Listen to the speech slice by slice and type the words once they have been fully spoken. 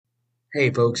Hey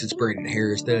folks, it's Brandon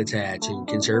Harris, the Tattooed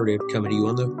Conservative, coming to you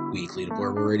on the weekly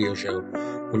Deplorable Radio Show.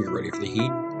 When you're ready for the heat,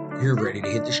 you're ready to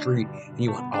hit the street, and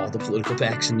you want all the political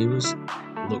facts and news,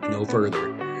 look no further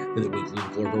than the weekly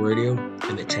Deplorable Radio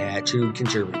and the Tattooed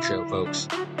Conservative Show, folks.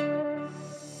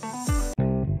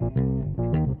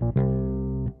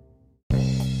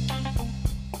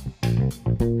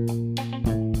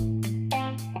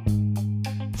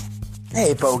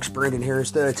 Hey folks, Brandon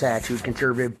Harris, the Tattooed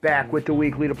Conservative, back with the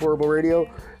weekly Deplorable Radio,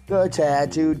 the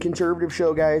Tattooed Conservative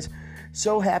Show, guys.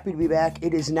 So happy to be back.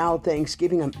 It is now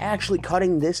Thanksgiving. I'm actually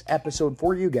cutting this episode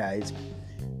for you guys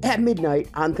at midnight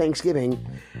on Thanksgiving.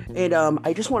 And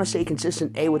I just want to stay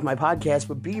consistent, A, with my podcast,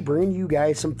 but B, bring you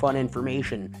guys some fun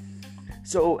information.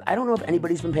 So I don't know if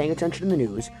anybody's been paying attention to the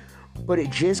news, but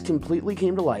it just completely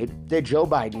came to light that Joe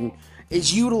Biden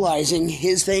is utilizing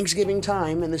his Thanksgiving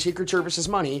time and the Secret Service's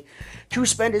money to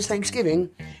spend his Thanksgiving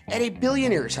at a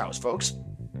billionaire's house, folks.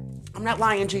 I'm not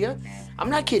lying to you. I'm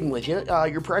not kidding with you.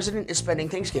 Your president is spending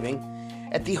Thanksgiving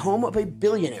at the home of a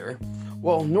billionaire,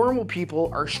 while normal people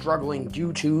are struggling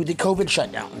due to the COVID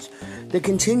shutdowns, the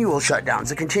continual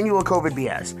COVID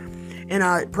BS.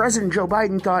 And President Joe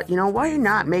Biden thought, why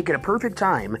not make it a perfect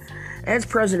time as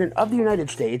president of the United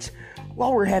States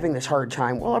while we're having this hard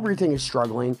time, while everything is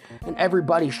struggling and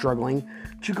everybody's struggling,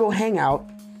 to go hang out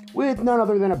with none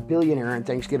other than a billionaire on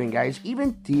Thanksgiving, guys.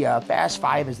 Even the Fast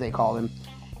Five, as they call him,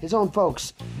 his own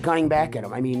folks gunning back at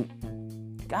him. I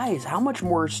mean, guys, how much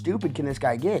more stupid can this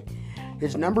guy get?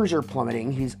 His numbers are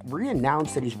plummeting. He's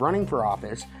re-announced that he's running for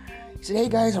office. He said, hey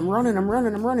guys, I'm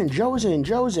running. Joe's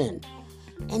in.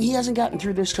 And he hasn't gotten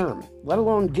through this term, let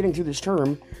alone getting through this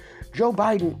term. Joe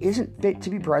Biden isn't fit to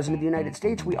be president of the United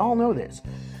States. We all know this.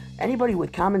 Anybody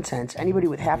with common sense, anybody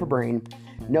with half a brain,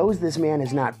 knows this man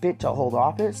is not fit to hold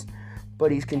office,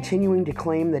 but he's continuing to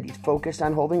claim that he's focused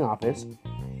on holding office.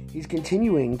 He's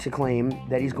continuing to claim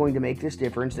that he's going to make this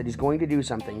difference, that he's going to do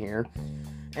something here.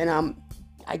 And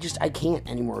I can't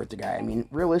anymore with the guy. I mean,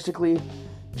 realistically,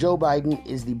 Joe Biden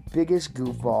is the biggest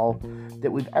goofball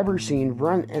that we've ever seen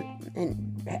run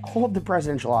and hold the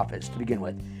presidential office to begin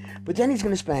with. But then he's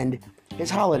going to spend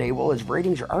his holiday, while his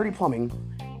ratings are already plummeting,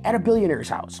 at a billionaire's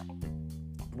house.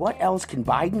 What else can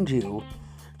Biden do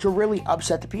to really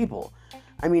upset the people?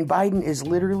 I mean, Biden is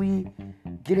literally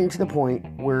getting to the point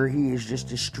where he is just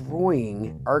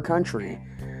destroying our country.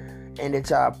 And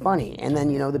it's funny. And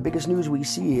then, the biggest news we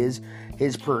see is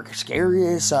his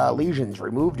precarious lesions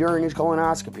removed during his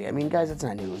colonoscopy. I mean, guys, that's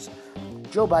not news.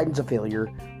 Joe Biden's a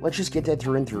failure. Let's just get that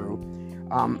through and through.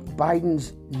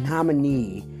 Biden's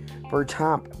nominee for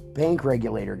top bank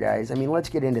regulator, guys. I mean, let's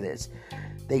get into this.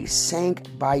 They sank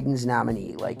Biden's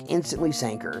nominee, instantly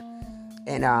sank her.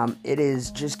 And it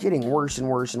is just getting worse and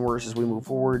worse and worse as we move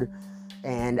forward.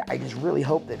 And I just really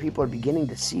hope that people are beginning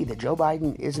to see that Joe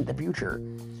Biden isn't the future.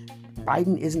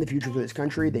 Biden isn't the future for this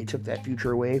country. They took that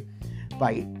future away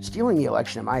by stealing the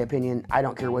election, in my opinion. I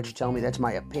don't care what you tell me. That's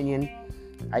my opinion.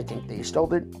 I think they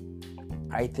stole it.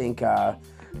 I think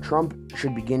Trump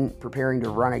should begin preparing to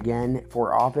run again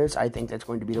for office. I think that's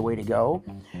going to be the way to go.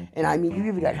 And I mean, you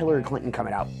even got Hillary Clinton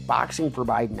coming out, boxing for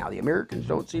Biden now. The Americans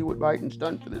don't see what Biden's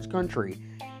done for this country.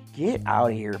 Get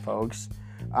out of here, folks.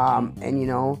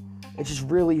 It's just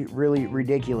really, really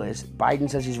ridiculous. Biden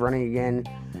says he's running again,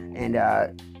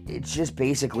 and it's just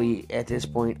basically, at this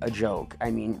point, a joke. I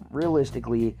mean,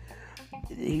 realistically,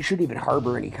 he shouldn't even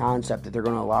harbor any concept that they're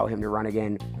going to allow him to run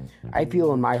again. I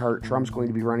feel in my heart Trump's going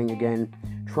to be running again.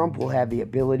 Trump will have the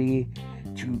ability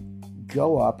to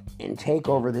go up and take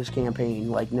over this campaign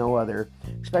like no other,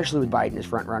 especially with Biden as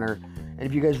front runner. And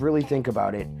if you guys really think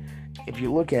about it, if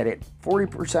you look at it,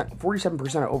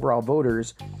 47% of overall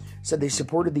voters said they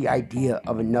supported the idea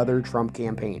of another Trump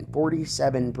campaign.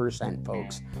 47%,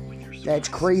 folks. That's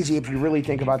crazy if you really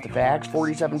think about the facts.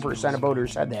 47% of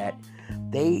voters said that.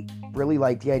 They really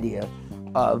like the idea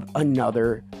of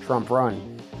another Trump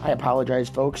run. I apologize,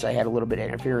 folks. I had a little bit of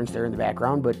interference there in the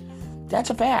background, but that's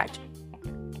a fact.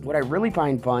 What I really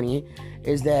find funny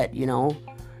is that,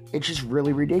 it's just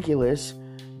really ridiculous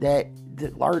that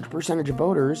the large percentage of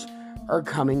voters are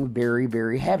coming very,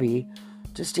 very heavy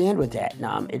to stand with that.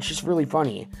 It's just really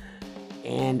funny.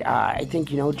 And I think,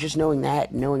 just knowing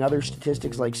that, knowing other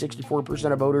statistics like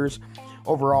 64% of voters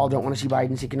overall don't want to see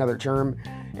Biden seek another term,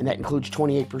 and that includes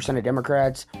 28% of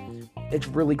Democrats. It's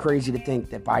really crazy to think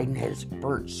that Biden has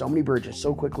burnt so many bridges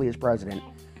so quickly as president.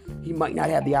 He might not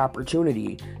have the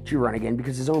opportunity to run again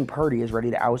because his own party is ready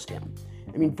to oust him.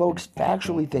 I mean, folks,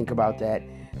 factually think about that.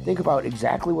 Think about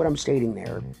exactly what I'm stating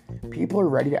there. People are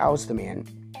ready to oust the man,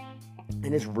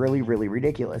 and it's really, really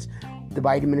ridiculous. The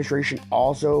Biden administration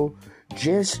also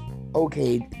just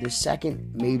okayed the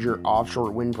second major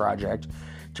offshore wind project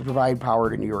to provide power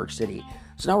to New York City.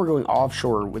 So now we're going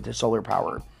offshore with the solar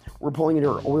power. We're pulling into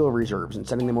our oil reserves and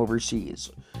sending them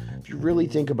overseas. If you really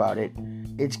think about it,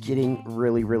 it's getting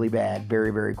really, really bad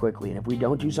very, very quickly. And if we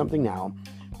don't do something now,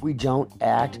 if we don't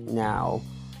act now,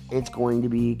 it's going to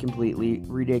be completely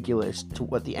ridiculous to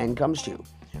what the end comes to.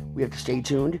 We have to stay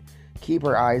tuned, keep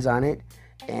our eyes on it,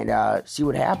 and see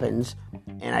what happens.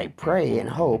 And I pray and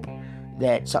hope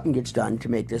that something gets done to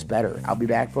make this better. I'll be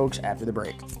back, folks, after the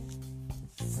break.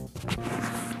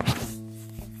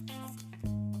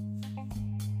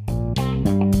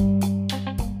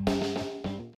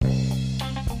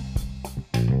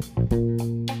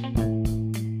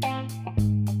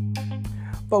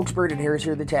 Folks, Brendan Harris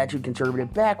here, the Tattooed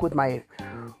Conservative, back with my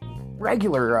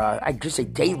regular, I just say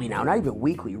daily now, not even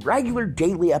weekly, regular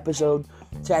daily episode,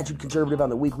 Tattooed Conservative on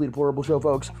the Weekly Deplorable Show,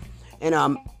 folks.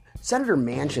 And Senator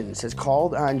Manchin has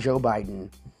called on Joe Biden.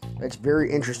 It's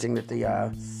very interesting that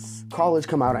the call has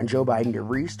come out on Joe Biden to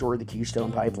restore the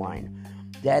Keystone Pipeline.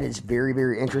 That is very,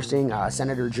 very interesting.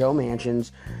 Senator Joe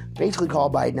Manchin's basically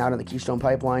called Biden out on the Keystone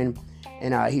Pipeline.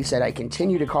 And he said, I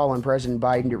continue to call on President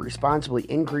Biden to responsibly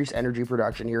increase energy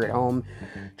production here at home,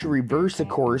 to reverse the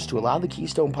course, to allow the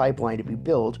Keystone Pipeline to be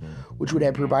built, which would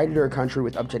have provided our country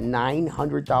with up to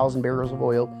 900,000 barrels of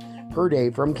oil per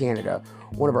day from Canada,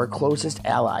 one of our closest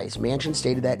allies. Manchin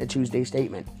stated that in a Tuesday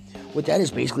statement. What that is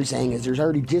basically saying is there's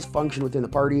already dysfunction within the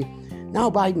party.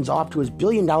 Now Biden's off to his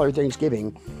billion-dollar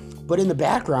Thanksgiving, but in the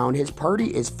background, his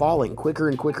party is falling quicker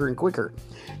and quicker and quicker.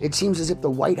 It seems as if the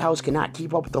White House cannot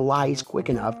keep up with the lies quick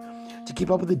enough to keep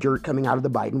up with the dirt coming out of the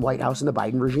Biden White House and the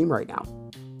Biden regime right now.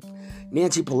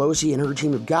 Nancy Pelosi and her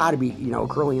team have got to be,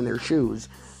 curling in their shoes,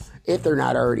 if they're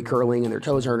not already curling and their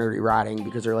toes aren't already rotting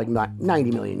because they're like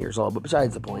 90 million years old. But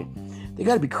besides the point, they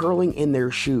got to be curling in their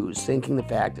shoes, thinking the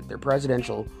fact that their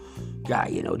presidential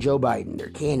guy, Joe Biden, their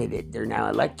candidate, their now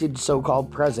elected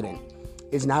so-called president,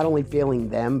 is not only failing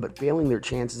them, but failing their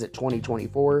chances at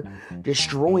 2024,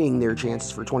 destroying their chances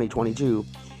for 2022.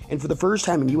 And for the first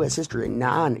time in U.S. history, a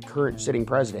non-current sitting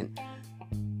president,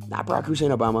 not Barack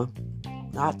Hussein Obama,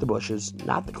 not the Bushes,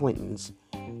 not the Clintons,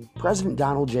 President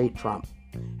Donald J. Trump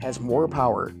has more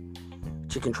power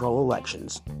to control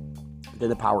elections than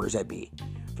the powers that be.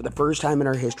 For the first time in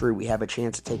our history, we have a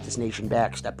chance to take this nation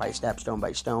back step by step, stone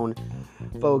by stone,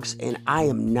 folks, and I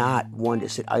am not one to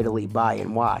sit idly by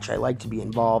and watch. I like to be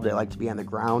involved. I like to be on the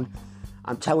ground.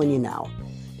 I'm telling you now,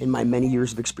 in my many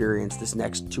years of experience, this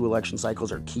next 2 election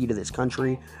cycles are key to this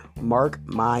country. Mark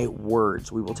my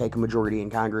words, we will take a majority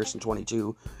in Congress in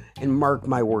 22, and mark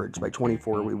my words, by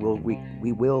 24, we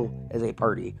will, as a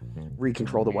party,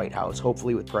 recontrol the White House,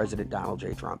 hopefully with President Donald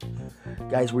J. Trump.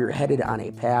 Guys, we are headed on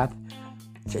a path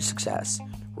to success.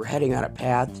 We're heading on a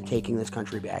path to taking this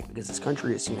country back, because this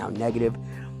country has seen how negative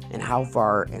and how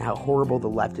far and how horrible the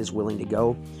left is willing to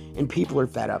go, and people are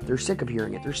fed up. They're sick of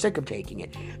hearing it. They're sick of taking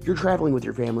it. If you're traveling with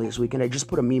your family this weekend, I just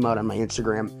put a meme out on my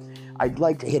Instagram. I'd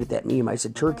like to hit at that meme. I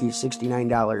said, turkey,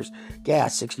 $69,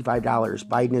 gas, $65,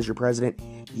 Biden is your president,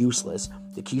 useless.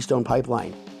 The Keystone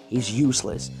Pipeline, he's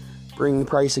useless. Bringing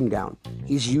pricing down,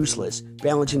 he's useless.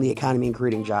 Balancing the economy and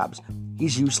creating jobs,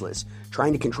 he's useless.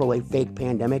 Trying to control a fake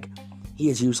pandemic, he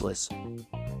is useless.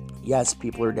 Yes,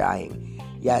 people are dying.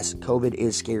 Yes, COVID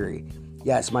is scary.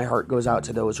 Yes, my heart goes out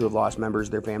to those who have lost members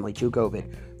of their family to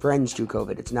COVID, friends to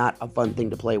COVID. It's not a fun thing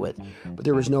to play with, but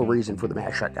there was no reason for the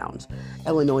mass shutdowns.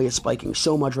 Illinois is spiking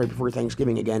so much right before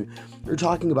Thanksgiving again. They're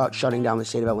talking about shutting down the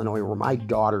state of Illinois, where my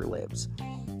daughter lives.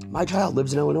 My child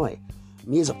lives in Illinois.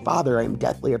 Me as a father, I am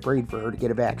deathly afraid for her to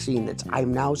get a vaccine that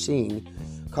I'm now seeing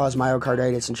cause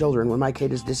myocarditis in children when my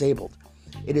kid is disabled.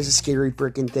 It is a scary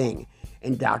freaking thing.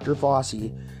 And Dr.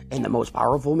 Fauci and the most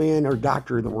powerful man or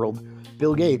doctor in the world,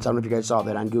 Bill Gates, I don't know if you guys saw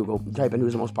that on Google, type in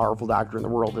who's the most powerful doctor in the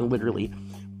world, and literally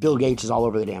Bill Gates is all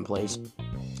over the damn place.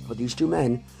 But these two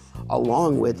men,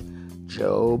 along with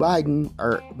Joe Biden,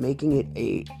 are making it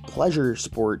a pleasure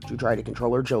sport to try to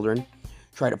control our children,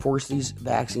 try to force these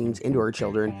vaccines into our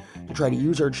children, to try to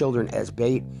use our children as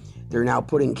bait. They're now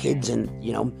putting kids in,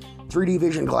 3D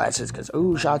vision glasses because,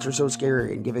 shots are so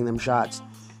scary, and giving them shots.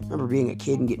 I remember being a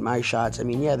kid and getting my shots. I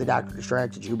mean, yeah, the doctor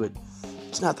distracted you, but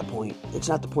it's not the point. It's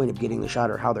not the point of getting the shot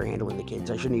or how they're handling the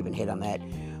kids. I shouldn't even hit on that.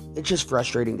 It's just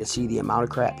frustrating to see the amount of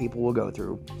crap people will go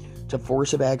through to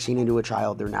force a vaccine into a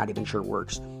child they're not even sure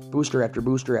works. Booster after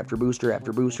booster after booster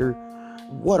after booster.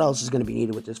 What else is going to be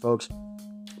needed with this, folks?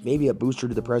 Maybe a booster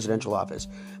to the presidential office.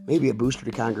 Maybe a booster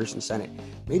to Congress and Senate.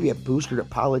 Maybe a booster to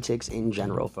politics in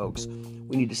general, folks.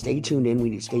 We need to stay tuned in.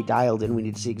 We need to stay dialed in. We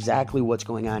need to see exactly what's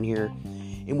going on here.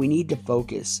 And we need to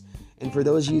focus. And for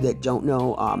those of you that don't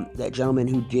know, that gentleman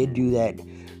who did do that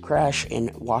crash in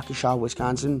Waukesha,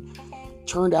 Wisconsin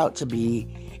turned out to be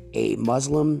a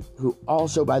Muslim who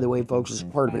also, by the way, folks, is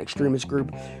part of an extremist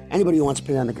group. Anybody who wants to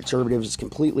pin on the conservatives is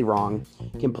completely wrong,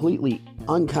 completely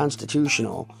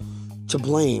unconstitutional to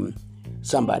blame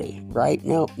somebody, right?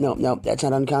 No, that's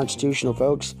not unconstitutional,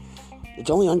 folks. It's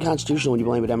only unconstitutional when you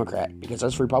blame a Democrat, because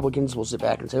us Republicans will sit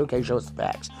back and say, okay, show us the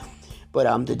facts.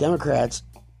 But the Democrats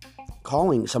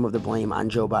calling some of the blame on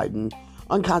Joe Biden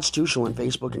unconstitutional in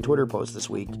Facebook and Twitter posts this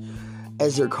week,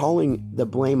 as they're calling the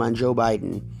blame on Joe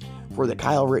Biden for the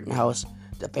Kyle Rittenhouse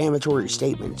defamatory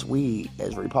statements. We,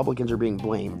 as Republicans, are being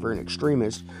blamed for an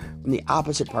extremist from the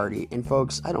opposite party. And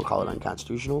folks, I don't call it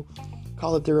unconstitutional.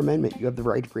 Call it their amendment. You have the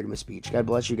right to freedom of speech. God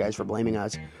bless you guys for blaming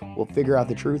us. We'll figure out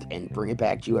the truth and bring it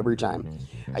back to you every time.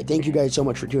 I thank you guys so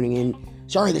much for tuning in.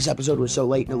 Sorry this episode was so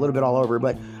late and a little bit all over,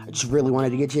 but I just really wanted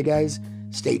to get to you guys.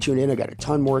 Stay tuned in. I got a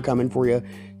ton more coming for you.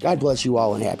 God bless you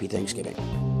all and happy Thanksgiving.